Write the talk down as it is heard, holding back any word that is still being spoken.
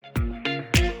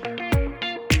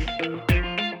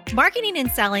Marketing and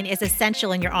selling is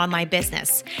essential in your online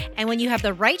business. And when you have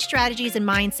the right strategies and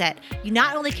mindset, you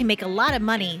not only can make a lot of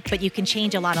money, but you can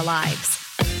change a lot of lives.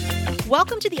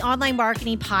 Welcome to the Online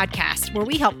Marketing Podcast, where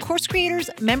we help course creators,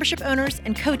 membership owners,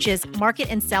 and coaches market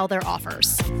and sell their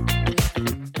offers.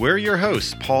 We're your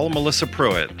hosts, Paul and Melissa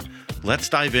Pruitt. Let's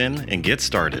dive in and get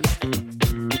started.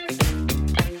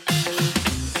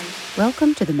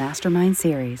 Welcome to the Mastermind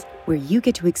series, where you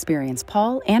get to experience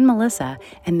Paul and Melissa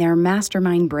and their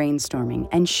mastermind brainstorming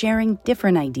and sharing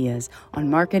different ideas on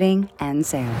marketing and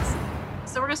sales.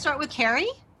 So we're going to start with Carrie.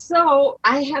 So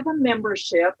I have a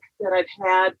membership that I've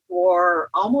had for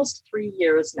almost 3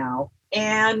 years now.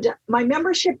 And my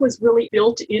membership was really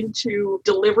built into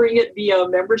delivering it via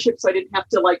membership, so I didn't have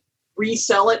to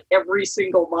resell it every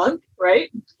single month, right?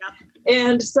 Yeah.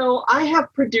 And so I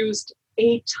have produced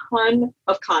a ton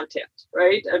of content,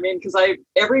 right? I mean, because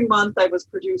every month I've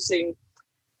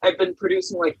been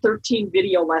producing 13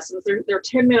 video lessons. They're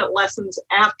 10-minute lessons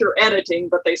after editing,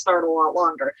 but they start a lot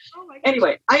longer.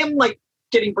 Anyway, I am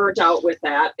getting burnt out with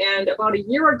that. And about a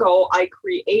year ago, I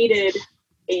created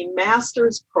a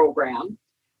master's program,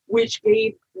 which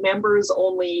gave members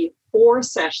only 4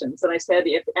 sessions. And I said,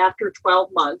 if after 12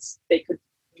 months, they could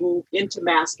move into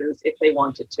masters if they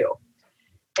wanted to.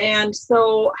 And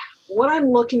so what I'm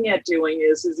looking at doing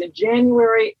is in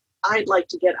January, I'd like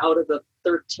to get out of the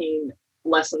 13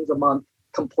 lessons a month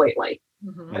completely.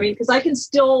 Mm-hmm. I mean, because I can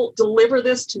still deliver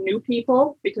this to new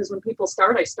people, because when people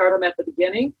start, I start them at the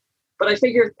beginning. But I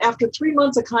figured after 3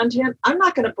 months of content, I'm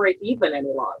not going to break even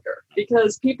any longer,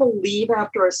 because people leave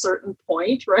after a certain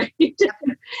point, right?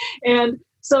 And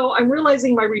so I'm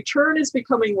realizing my return is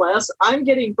becoming less. I'm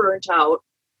getting burnt out.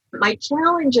 My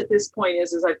challenge at this point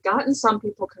is I've gotten some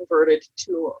people converted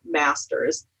to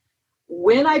masters.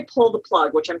 When I pull the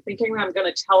plug, which I'm thinking I'm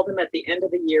going to tell them at the end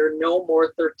of the year, no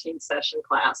more 13 session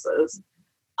classes,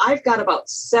 I've got about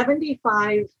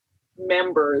 75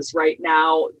 members right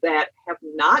now that have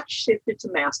not shifted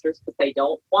to masters, but they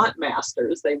don't want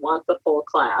masters. They want the full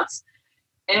class.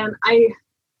 And I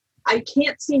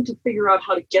can't seem to figure out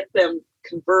how to get them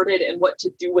converted and what to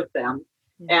do with them.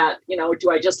 Do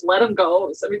I just let them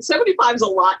go? I mean, 75 is a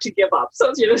lot to give up.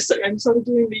 So, I'm sort of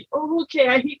doing okay,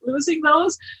 I hate losing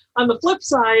those. On the flip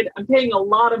side, I'm paying a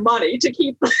lot of money to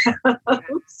keep them.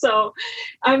 So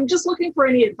I'm just looking for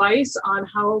any advice on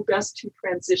how best to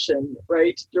transition,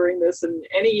 right, during this, and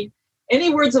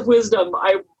any words of wisdom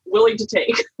I'm willing to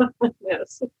take.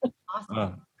 Yes.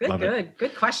 Awesome.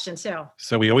 Good question, too.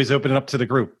 So we always open it up to the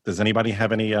group. Does anybody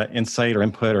have any insight or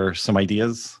input or some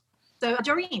ideas? So,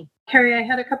 Doreen. Carrie, I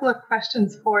had a couple of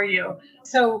questions for you.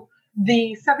 So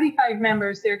the 75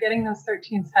 members, they're getting those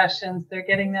 13 sessions. They're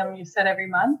getting them, you said, every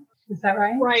month. Is that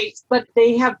right? Right. But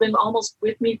they have been almost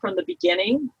with me from the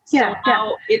beginning. So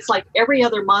now it's every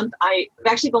other month. I've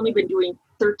actually only been doing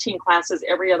 13 classes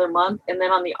every other month. And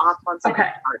then on the off months, I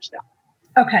can charge them.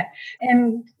 Okay.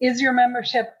 And is your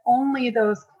membership only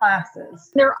those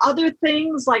classes? There are other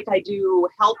things, like I do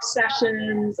help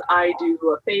sessions, I do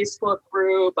a Facebook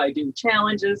group, I do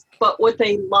challenges, but what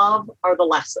they love are the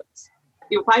lessons.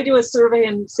 If I do a survey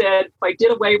and said, if I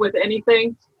did away with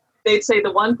anything, they'd say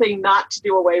the one thing not to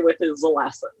do away with is the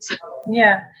lessons.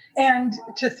 Yeah. And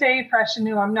to stay fresh and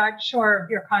new, I'm not sure of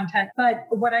your content, but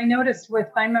what I noticed with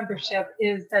my membership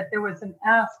is that there was an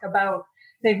ask about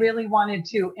they really wanted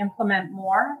to implement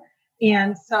more.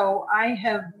 And so I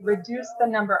have reduced the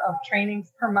number of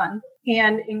trainings per month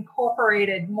and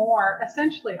incorporated more,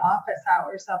 essentially office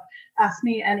hours of Ask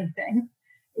Me Anything,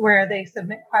 where they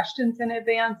submit questions in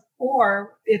advance,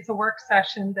 or it's a work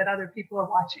session that other people are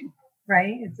watching,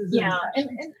 right? It's a Zoom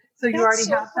session. And so you already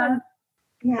have that?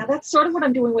 Yeah, that's sort of what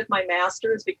I'm doing with my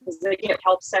masters, because they get a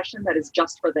help session that is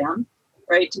just for them,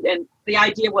 right? And the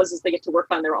idea is they get to work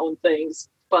on their own things.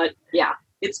 But yeah,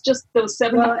 it's just those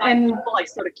 75 people, I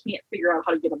sort of can't figure out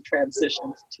how to get them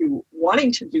transitioned to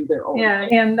wanting to do their own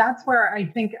thing. And that's where I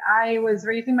think I was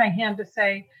raising my hand to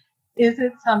say, is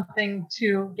it something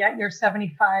to get your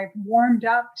 75 warmed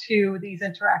up to these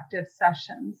interactive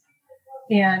sessions,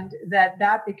 and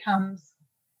that becomes,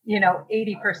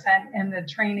 80% and the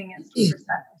training is 2% or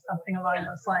something along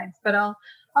those lines. But I'll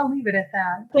leave it at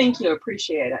that. Thank you.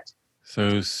 Appreciate it.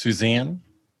 So Suzanne.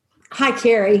 Hi,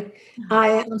 Carrie. I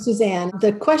am Suzanne.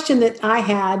 The question that I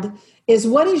had is,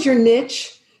 what is your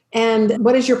niche and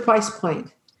what is your price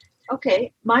point?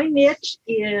 Okay. My niche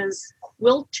is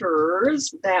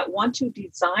quilters that want to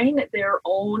design their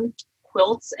own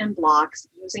quilts and blocks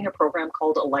using a program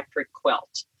called Electric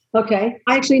Quilt. Okay.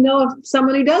 I actually know of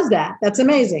someone who does that. That's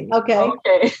amazing. Okay.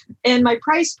 And my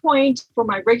price point for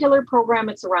my regular program,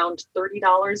 it's around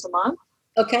 $30 a month.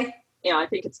 Okay. I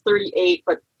think it's 38,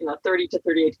 but 30 to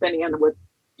 38, depending on what,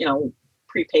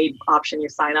 prepaid option you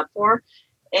sign up for.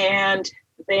 And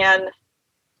then,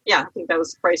 I think that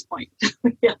was the price point.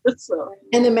 Yeah. So.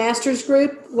 And the master's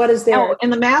group, what is there? Oh, in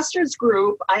the master's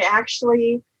group, I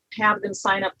actually have them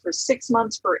sign up for 6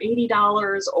 months for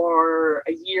 $80 or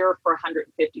a year for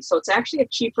 $150. So it's actually a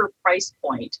cheaper price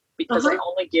point because I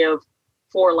only give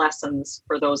 4 lessons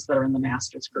for those that are in the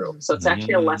master's group. So it's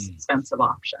actually a less expensive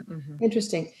option. Mm-hmm.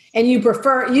 Interesting. And you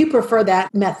prefer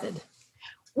that method?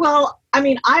 Well, I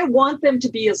mean, I want them to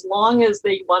be as long as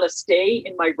they want to stay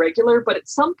in my regular, but at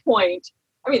some point,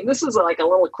 I mean, this is like a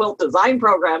little quilt design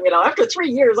program. After 3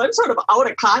 years, I'm sort of out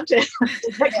of content,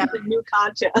 new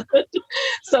content.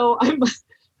 So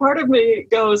part of me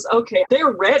goes, okay,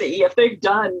 they're ready. If they've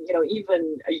done,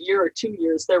 even a year or 2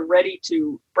 years, they're ready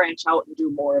to branch out and do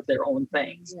more of their own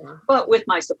things. Yeah. But with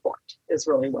my support is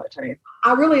really what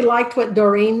I really liked what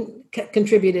Doreen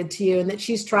contributed to you, and that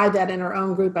she's tried that in her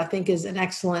own group, I think is an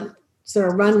excellent sort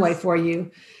of runway for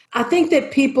you. I think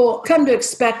that people come to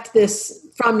expect this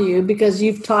from you because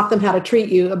you've taught them how to treat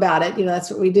you about it. That's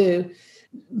what we do.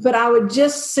 But I would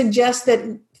just suggest that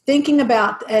thinking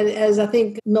about, as I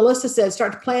think Melissa said,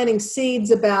 start planting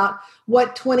seeds about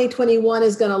what 2021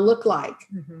 is going to look like.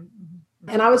 Mm-hmm, mm-hmm.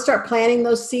 And I would start planting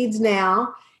those seeds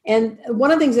now. And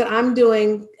one of the things that I'm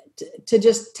doing to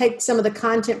just take some of the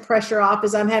content pressure off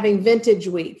is I'm having Vintage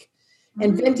Week.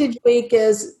 And Vintage Week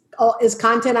is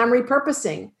content I'm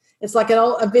repurposing. It's like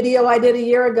a video I did a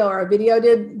year ago, or a video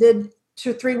did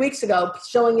 2 or 3 weeks ago,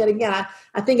 showing it again.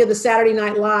 I think of the Saturday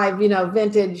Night Live,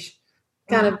 vintage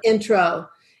kind of intro.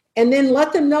 And then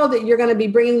let them know that you're going to be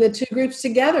bringing the 2 groups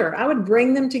together. I would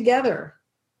bring them together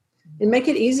and make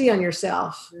it easy on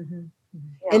yourself. Mm-hmm.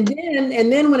 Yeah.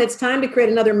 And then when it's time to create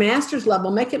another master's level,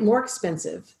 make it more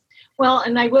expensive. Well,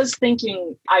 and I was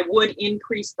thinking I would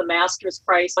increase the master's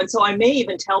price. And so I may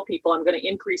even tell people I'm going to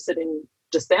increase it in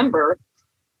December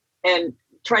and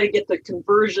try to get the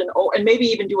conversion, and maybe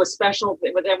even do a special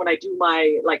thing with them when I do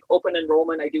my open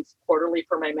enrollment. I do quarterly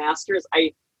for my master's.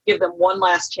 I give them one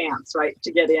last chance, right,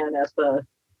 to get in at the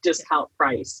discount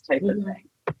price type of thing.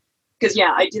 Because,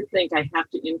 I did think I have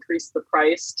to increase the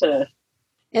price to.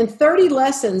 And 30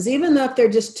 lessons, even though if they're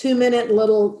just 2-minute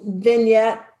little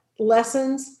vignette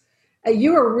lessons,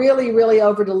 you are really, really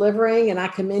over-delivering, and I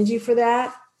commend you for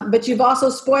that. But you've also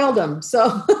spoiled them,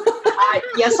 so.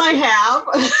 Yes, I have.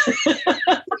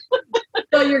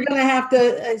 So you're going to have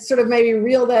to sort of maybe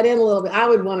reel that in a little bit. I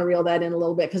would want to reel that in a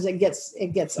little bit because it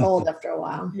gets old after a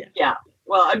while. Yeah.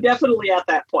 Well, I'm definitely at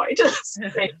that point.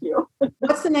 Thank you.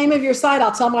 What's the name of your site?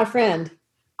 I'll tell my friend.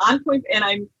 On Point, and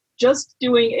I'm just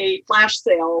doing a flash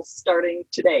sale starting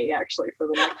today, actually, for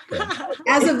the next.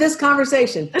 As of this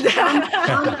conversation,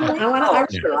 I will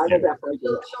definitely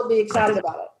do it. She'll be excited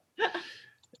about it.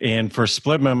 And for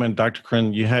Split Moment, Dr.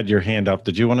 Krin, you had your hand up.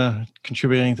 Did you want to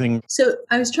contribute anything? So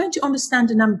I was trying to understand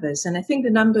the numbers, and I think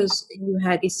the numbers you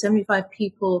had is 75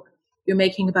 people. You're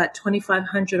making about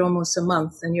 2,500 almost a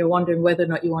month, and you're wondering whether or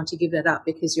not you want to give that up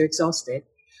because you're exhausted,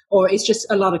 or it's just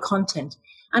a lot of content.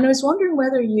 And I was wondering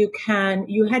whether you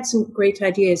had some great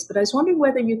ideas, but I was wondering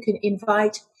whether you can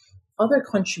invite other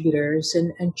contributors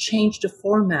and change the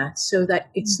format so that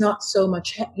it's not so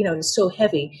much, it's so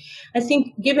heavy. I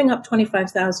think giving up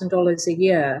 $25,000 a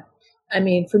year, I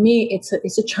mean, for me, it's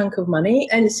a chunk of money.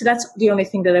 And so that's the only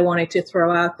thing that I wanted to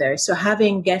throw out there. So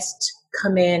having guests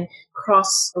come in,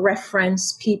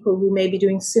 cross-reference people who may be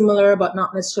doing similar but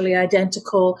not necessarily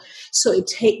identical. So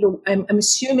I'm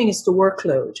assuming it's the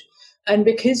workload. And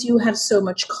because you have so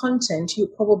much content, you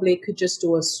probably could just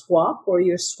do a swap, or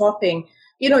you're swapping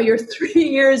your 3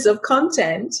 years of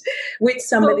content with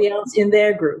somebody else in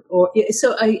their group.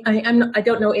 So I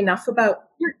don't know enough about.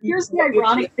 Here's the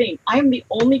ironic thing. I'm the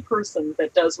only person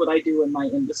that does what I do in my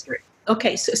industry.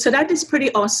 Okay, so that is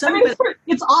pretty awesome. I mean,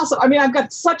 it's awesome. I mean, I've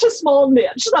got such a small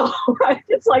niche, though, right?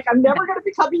 It's like I'm never going to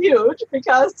become huge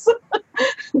because.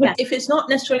 Yeah. If it's not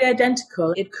necessarily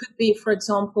identical, it could be, for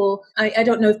example, I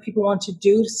don't know if people want to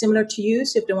do similar to you,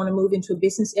 so if they want to move into a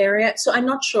business area. So I'm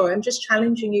not sure. I'm just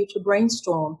challenging you to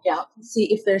brainstorm, to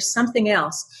see if there's something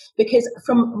else. Because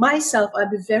from myself,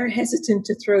 I'd be very hesitant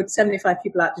to throw 75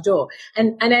 people out the door.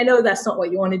 And I know that's not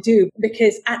what you want to do,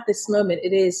 because at this moment,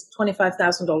 it is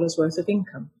 $25,000 worth of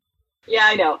income. Yeah,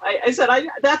 I know. I said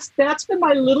that's been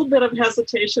my little bit of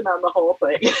hesitation on the whole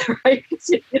thing, right?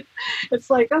 It's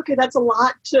like, okay, that's a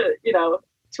lot to,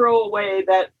 throw away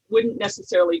that wouldn't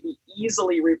necessarily be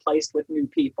easily replaced with new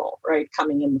people, right,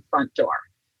 coming in the front door.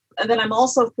 And then I'm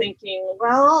also thinking,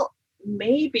 well,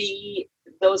 maybe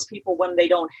those people, when they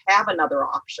don't have another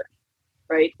option,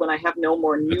 right, when I have no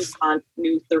more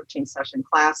new 13 session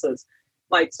classes,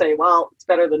 might say, well, it's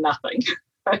better than nothing.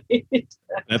 Right?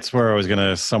 That's where I was going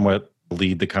to somewhat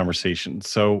lead the conversation.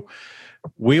 So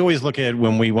we always look at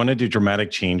when we want to do dramatic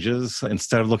changes,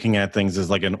 instead of looking at things as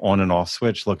like an on and off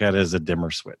switch, look at it as a dimmer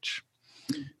switch.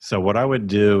 So what I would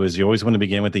do is you always want to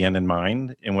begin with the end in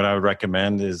mind. And what I would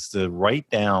recommend is to write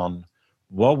down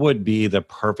what would be the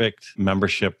perfect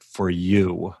membership for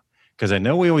you. Because I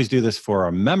know we always do this for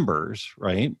our members,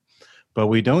 right? But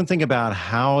we don't think about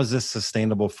how is this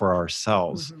sustainable for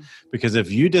ourselves. Mm-hmm. Because if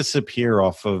you disappear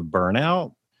off of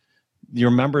burnout,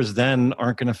 your members then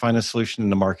aren't going to find a solution in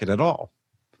the market at all.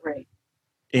 Right.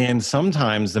 And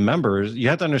sometimes the members, you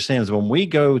have to understand is when we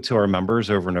go to our members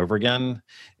over and over again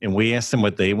and we ask them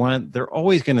what they want, they're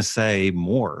always going to say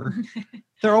more.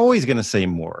 They're always going to say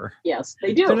more. Yes,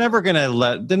 they do. They're not going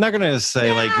to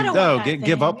say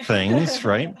give up things,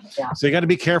 right? Yeah. So you got to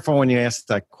be careful when you ask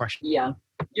that question. Yeah.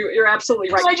 You're absolutely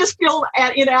right. I just feel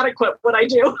inadequate when I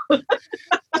do.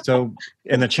 So,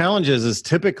 and the challenge is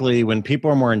typically when people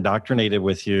are more indoctrinated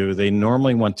with you, they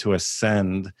normally want to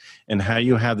ascend. And how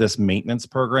you have this maintenance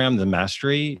program, the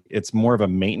mastery, it's more of a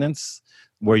maintenance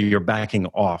where you're backing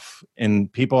off.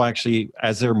 And people actually,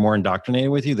 as they're more indoctrinated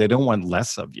with you, they don't want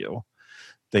less of you.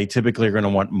 They typically are going to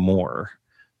want more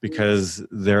because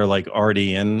they're like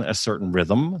already in a certain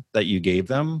rhythm that you gave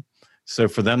them. So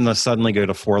for them to suddenly go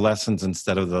to 4 lessons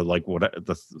instead of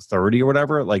the 30 or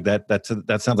whatever, like that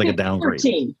sounds like a downgrade.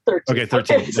 13. Okay,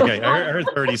 13. Okay, I heard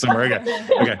 30 somewhere.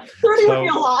 Okay. 30 would be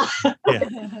a lot.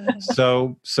 Yeah.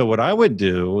 So what I would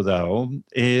do though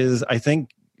is I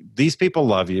think these people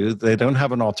love you. They don't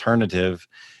have an alternative.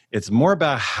 It's more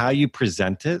about how you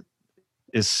present it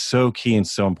is so key and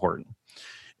so important.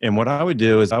 And what I would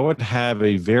do is I would have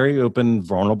a very open,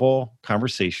 vulnerable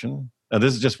conversation. Now,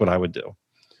 this is just what I would do.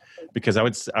 Because I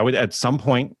would at some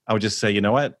point, I would just say, you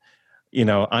know what,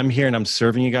 I'm here and I'm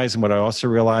serving you guys. And what I also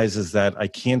realize is that I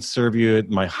can't serve you at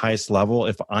my highest level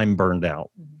if I'm burned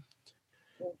out.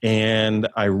 And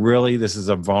this is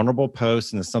a vulnerable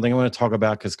post and it's something I want to talk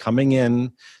about because coming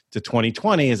in to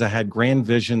 2020 is I had grand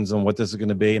visions on what this is going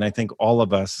to be. And I think all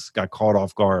of us got caught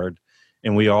off guard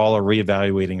and we all are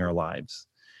reevaluating our lives.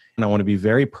 And I want to be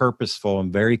very purposeful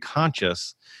and very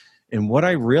conscious. And what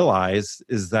I realized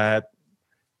is that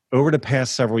over the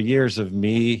past several years of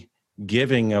me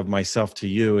giving of myself to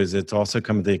you is it's also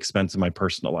come at the expense of my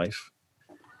personal life.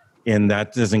 And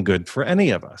that isn't good for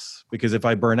any of us because if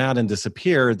I burn out and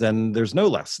disappear, then there's no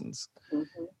lessons.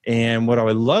 Mm-hmm. And what I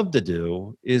would love to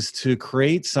do is to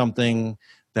create something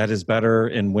that is better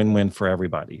and win-win for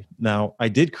everybody. Now, I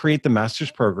did create the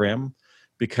master's program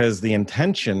because the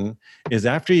intention is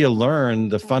after you learn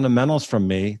the fundamentals from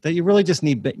me that you really just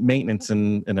need maintenance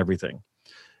and everything.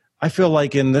 I feel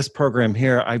like in this program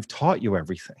here, I've taught you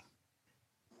everything.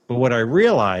 But what I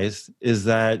realized is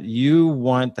that you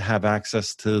want to have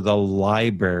access to the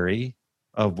library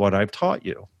of what I've taught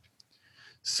you.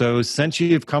 So since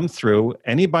you've come through,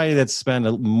 anybody that's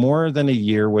spent more than a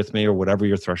year with me or whatever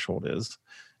your threshold is,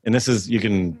 and you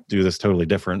can do this totally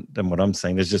different than what I'm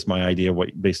saying. It's just my idea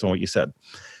based on what you said.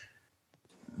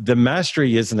 The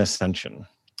mastery is an ascension.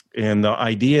 And the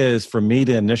idea is for me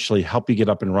to initially help you get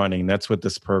up and running. That's what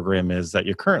this program is that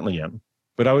you're currently in.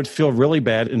 But I would feel really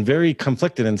bad and very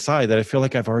conflicted inside that I feel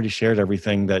like I've already shared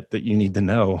everything that you need to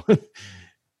know.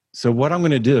 So what I'm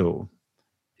going to do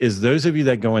is those of you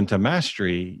that go into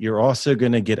mastery, you're also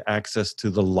going to get access to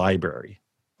the library.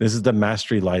 This is the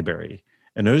mastery library.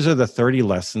 And those are the 30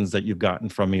 lessons that you've gotten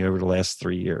from me over the last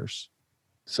 3 years.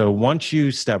 So once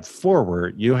you step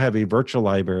forward, you have a virtual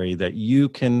library that you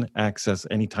can access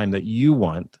anytime that you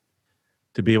want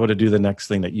to be able to do the next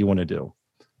thing that you want to do.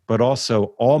 But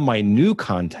also all my new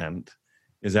content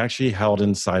is actually held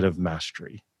inside of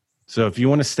Mastery. So if you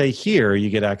want to stay here, you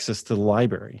get access to the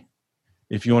library.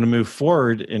 If you want to move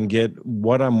forward and get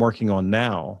what I'm working on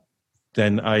now,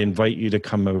 then I invite you to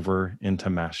come over into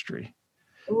Mastery.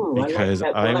 Ooh, because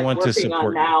I want to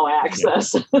support now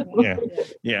access.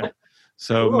 Yeah.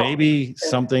 So maybe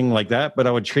something like that, but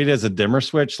I would treat it as a dimmer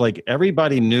switch. Like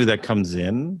everybody new that comes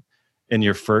in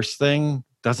your first thing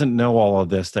doesn't know all of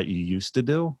this that you used to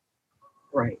do.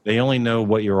 Right. They only know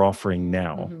what you're offering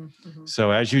now. Mm-hmm, mm-hmm.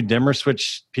 So as you dimmer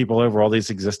switch people over, all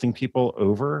these existing people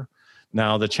over,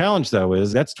 now the challenge though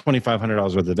is that's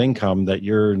 $2,500 worth of income that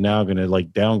you're now going to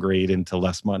like downgrade into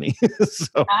less money.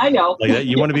 So I know. Like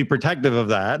you want to be protective of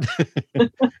that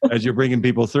as you're bringing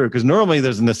people through. Because normally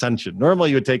there's an ascension.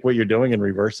 Normally you would take what you're doing and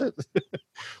reverse it,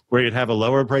 where you'd have a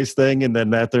lower price thing, and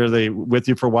then after they with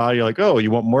you for a while, you're like, oh, you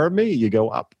want more of me? You go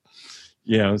up.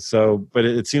 So, but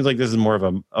it seems like this is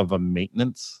more of a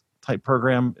maintenance type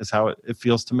program is how it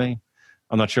feels to me.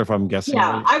 I'm not sure if I'm guessing.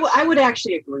 Yeah, right. I would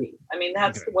actually agree. I mean,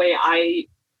 that's the way I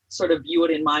sort of view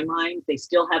it in my mind. They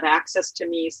still have access to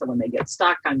me. So when they get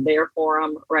stuck, I'm there for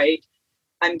them, right?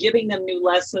 I'm giving them new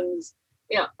lessons.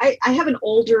 I have an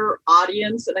older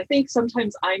audience, and I think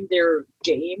sometimes I'm their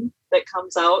game that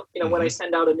comes out. When I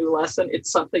send out a new lesson, it's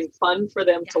something fun for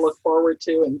them to look forward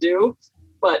to and do.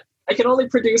 But I can only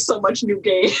produce so much new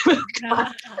game.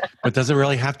 But does it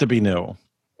really have to be new?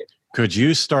 Could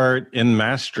you start in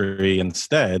Mastery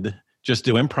instead? Just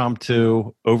do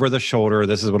impromptu, over the shoulder.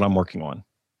 This is what I'm working on.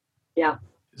 Yeah.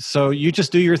 So you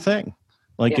just do your thing.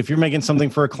 Like if you're making something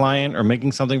for a client or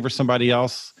making something for somebody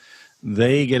else,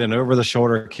 they get an over the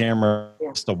shoulder camera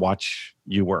to watch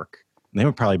you work. And they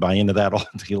would probably buy into that all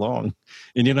day long.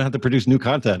 And you don't have to produce new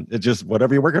content. It's just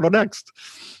whatever you're working on next.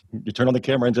 You turn on the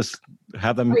camera and just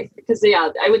have them. Right. Because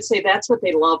I would say that's what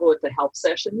they love with the help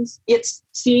sessions. It's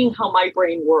seeing how my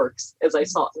brain works as I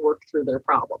work through their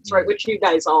problems, right? Which you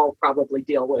guys all probably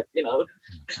deal with,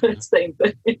 same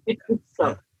thing.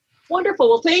 So wonderful.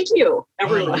 Well, thank you,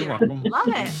 everyone. Love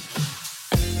it.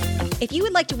 If you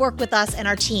would like to work with us and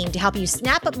our team to help you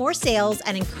snap up more sales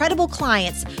and incredible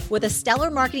clients with a stellar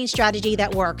marketing strategy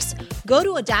that works, go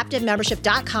to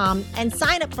adaptivemembership.com and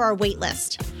sign up for our wait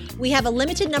list. We have a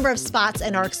limited number of spots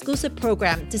in our exclusive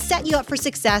program to set you up for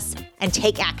success and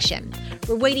take action.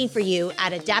 We're waiting for you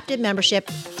at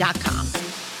adaptivemembership.com.